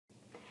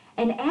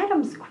An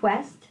atom's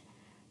quest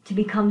to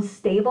become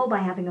stable by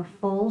having a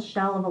full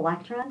shell of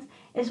electrons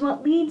is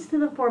what leads to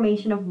the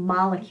formation of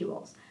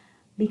molecules,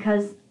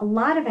 because a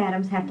lot of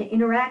atoms have to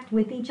interact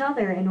with each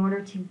other in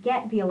order to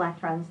get the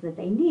electrons that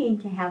they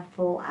need to have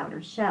full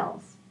outer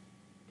shells.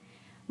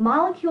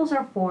 Molecules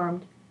are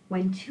formed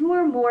when two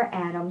or more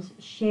atoms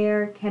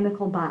share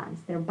chemical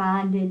bonds. They're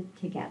bonded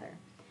together.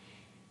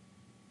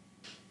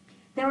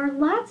 There are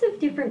lots of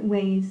different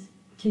ways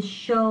to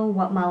show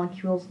what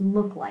molecules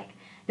look like.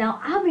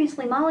 Now,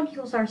 obviously,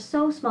 molecules are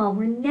so small,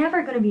 we're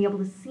never going to be able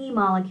to see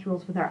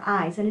molecules with our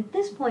eyes. And at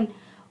this point,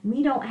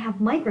 we don't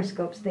have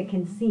microscopes that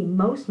can see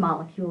most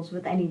molecules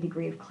with any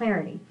degree of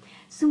clarity.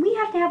 So we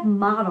have to have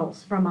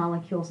models for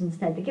molecules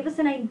instead that give us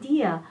an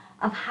idea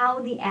of how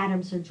the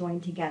atoms are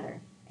joined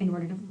together in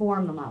order to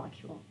form the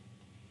molecule.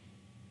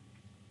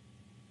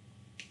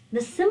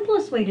 The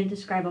simplest way to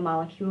describe a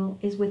molecule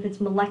is with its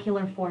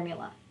molecular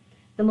formula.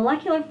 The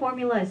molecular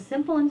formula is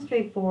simple and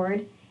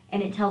straightforward,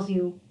 and it tells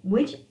you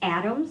which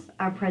atoms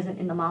are present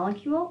in the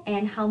molecule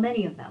and how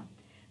many of them.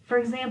 For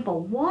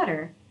example,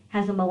 water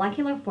has a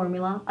molecular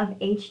formula of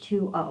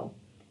H2O.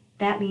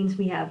 That means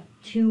we have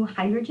 2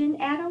 hydrogen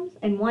atoms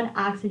and 1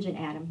 oxygen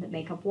atom that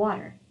make up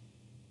water.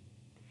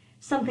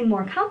 Something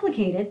more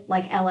complicated,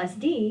 like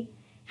LSD,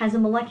 has a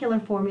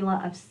molecular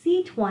formula of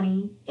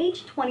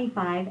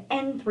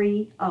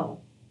C20H25N3O.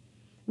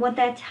 What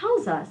that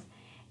tells us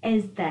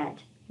is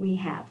that we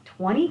have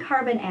 20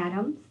 carbon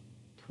atoms,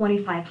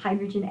 25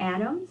 hydrogen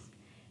atoms,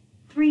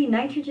 3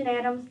 nitrogen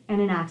atoms, and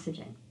an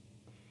oxygen.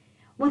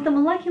 What the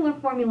molecular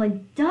formula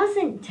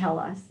doesn't tell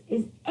us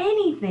is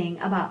anything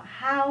about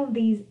how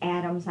these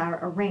atoms are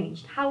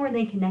arranged. How are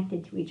they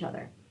connected to each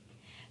other?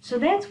 So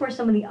that's where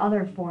some of the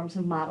other forms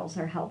of models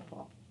are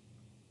helpful.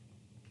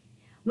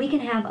 We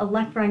can have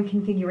electron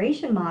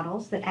configuration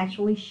models that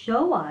actually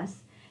show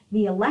us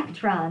the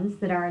electrons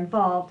that are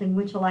involved and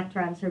which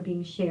electrons are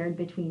being shared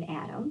between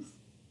atoms.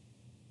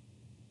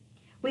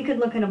 We could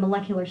look at a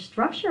molecular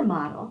structure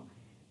model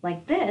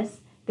like this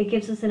that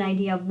gives us an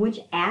idea of which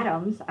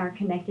atoms are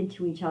connected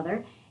to each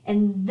other.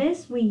 And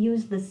this, we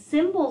use the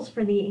symbols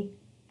for the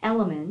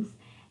elements,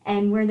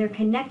 and where they're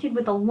connected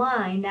with a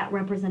line, that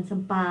represents a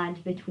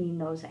bond between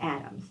those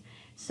atoms.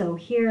 So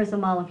here is a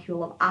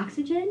molecule of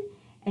oxygen,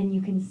 and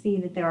you can see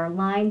that there are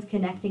lines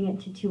connecting it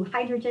to 2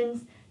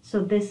 hydrogens.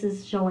 So this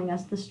is showing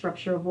us the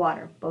structure of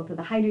water. Both of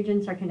the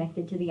hydrogens are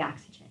connected to the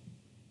oxygen.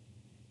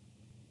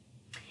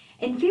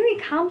 In very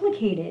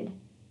complicated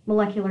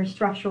molecular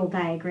structural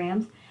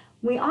diagrams,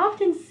 we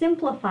often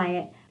simplify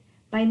it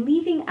by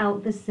leaving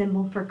out the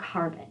symbol for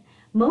carbon.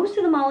 Most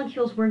of the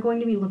molecules we're going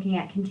to be looking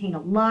at contain a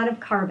lot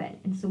of carbon,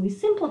 and so we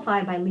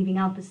simplify by leaving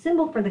out the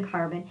symbol for the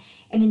carbon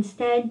and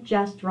instead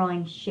just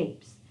drawing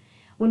shapes.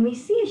 When we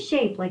see a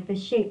shape like the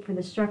shape for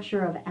the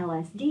structure of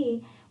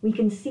LSD, we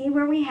can see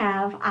where we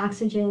have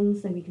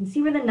oxygens and we can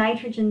see where the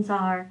nitrogens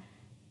are,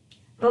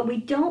 but we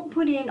don't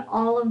put in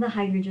all of the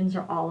hydrogens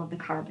or all of the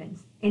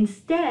carbons.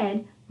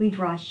 Instead, we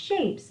draw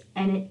shapes,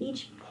 and at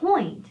each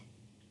point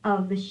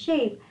of the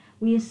shape,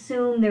 we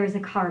assume there is a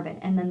carbon,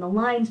 and then the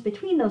lines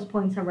between those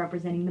points are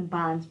representing the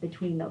bonds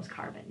between those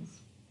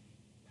carbons.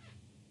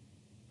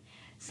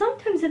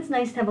 Sometimes it's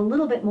nice to have a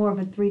little bit more of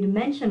a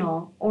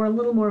three-dimensional or a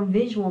little more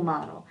visual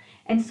model,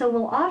 and so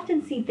we'll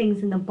often see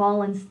things in the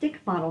ball and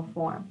stick model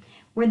form,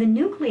 where the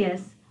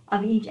nucleus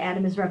of each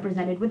atom is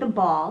represented with a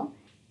ball.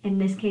 In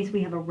this case,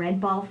 we have a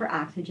red ball for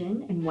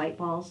oxygen and white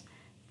balls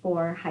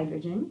for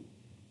hydrogen.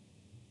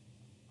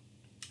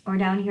 Or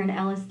down here in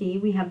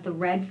LSD, we have the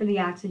red for the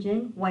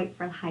oxygen, white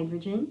for the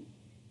hydrogen,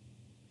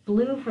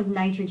 blue for the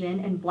nitrogen,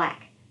 and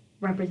black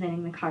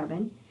representing the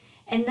carbon.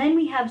 And then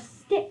we have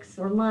sticks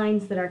or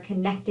lines that are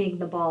connecting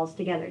the balls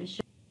together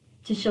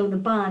to show the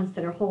bonds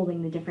that are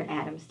holding the different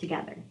atoms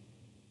together.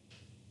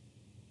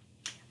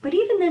 But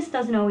even this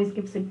doesn't always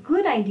give us a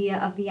good idea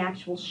of the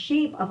actual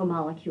shape of a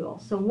molecule.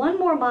 So one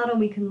more model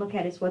we can look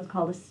at is what's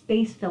called a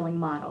space-filling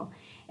model.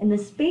 In the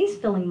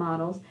space-filling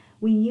models,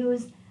 we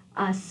use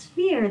a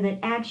sphere that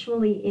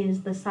actually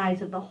is the size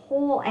of the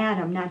whole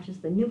atom, not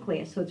just the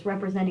nucleus, so it's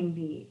representing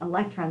the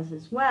electrons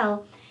as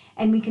well,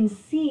 and we can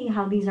see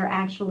how these are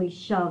actually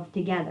shoved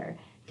together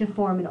to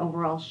form an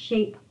overall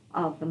shape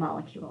of the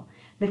molecule.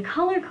 The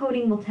color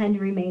coding will tend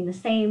to remain the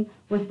same,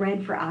 with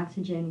red for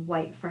oxygen,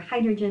 white for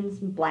hydrogens,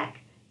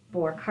 black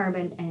for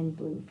carbon, and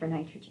blue for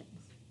nitrogens.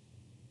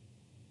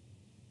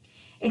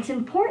 It's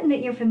important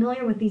that you're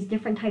familiar with these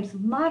different types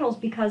of models,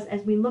 because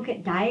as we look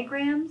at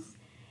diagrams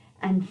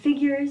and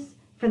figures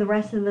for the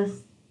rest of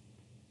this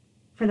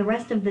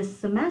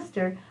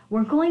semester,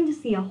 we're going to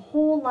see a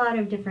whole lot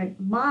of different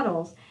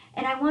models,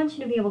 and I want you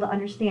to be able to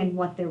understand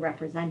what they're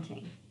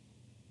representing.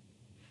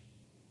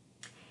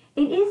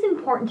 It is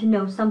important to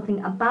know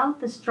something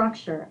about the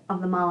structure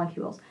of the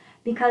molecules,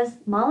 because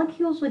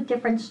molecules with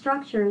different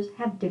structures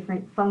have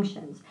different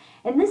functions.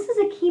 And this is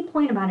a key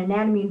point about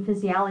anatomy and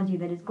physiology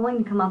that is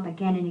going to come up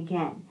again and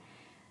again.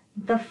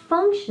 The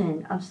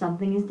function of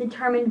something is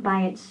determined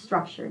by its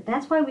structure.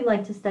 That's why we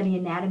like to study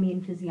anatomy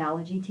and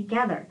physiology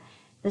together,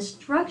 The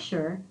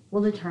structure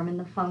will determine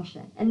the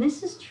function. And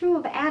this is true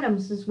of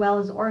atoms as well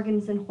as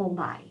organs and whole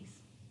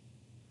bodies.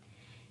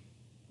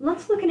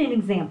 Let's look at an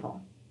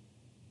example.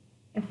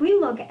 If we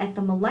look at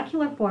the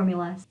molecular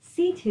formula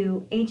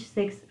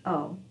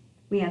C2H6O,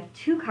 we have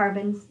 2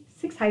 carbons,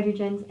 6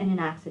 hydrogens, and an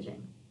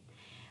oxygen.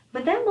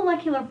 But that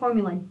molecular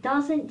formula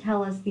doesn't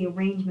tell us the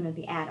arrangement of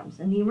the atoms,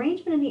 and the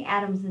arrangement of the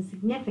atoms is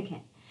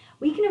significant.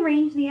 We can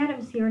arrange the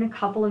atoms here in a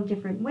couple of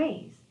different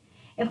ways.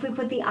 If we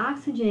put the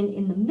oxygen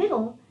in the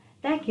middle,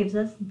 that gives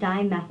us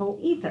dimethyl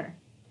ether.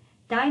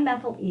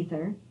 Dimethyl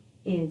ether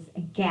is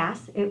a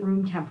gas at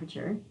room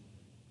temperature,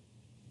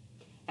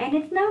 and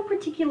it's not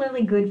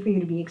particularly good for you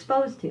to be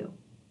exposed to.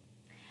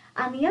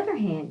 On the other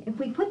hand, if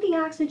we put the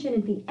oxygen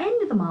at the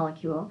end of the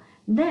molecule,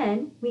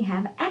 then we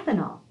have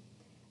ethanol.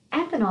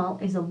 Ethanol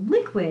is a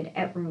liquid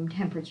at room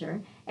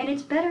temperature, and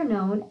it's better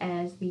known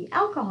as the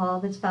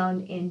alcohol that's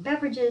found in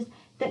beverages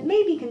that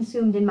may be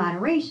consumed in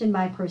moderation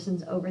by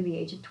persons over the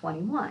age of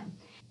 21.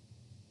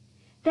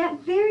 That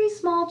very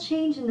small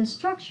change in the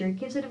structure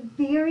gives it a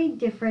very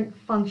different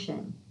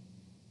function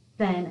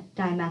than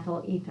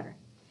dimethyl ether.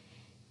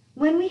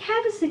 When we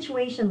have a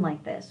situation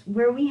like this,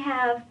 where we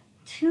have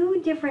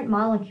 2 different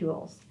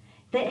molecules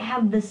that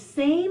have the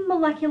same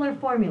molecular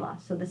formula,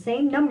 so the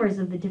same numbers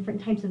of the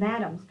different types of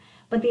atoms,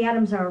 but the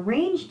atoms are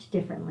arranged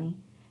differently,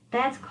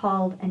 that's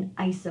called an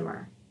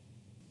isomer.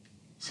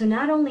 So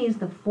not only is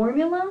the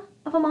formula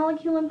of a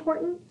molecule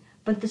important,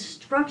 but the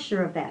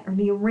structure of that, or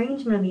the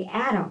arrangement of the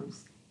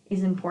atoms,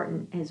 is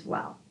important as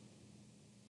well.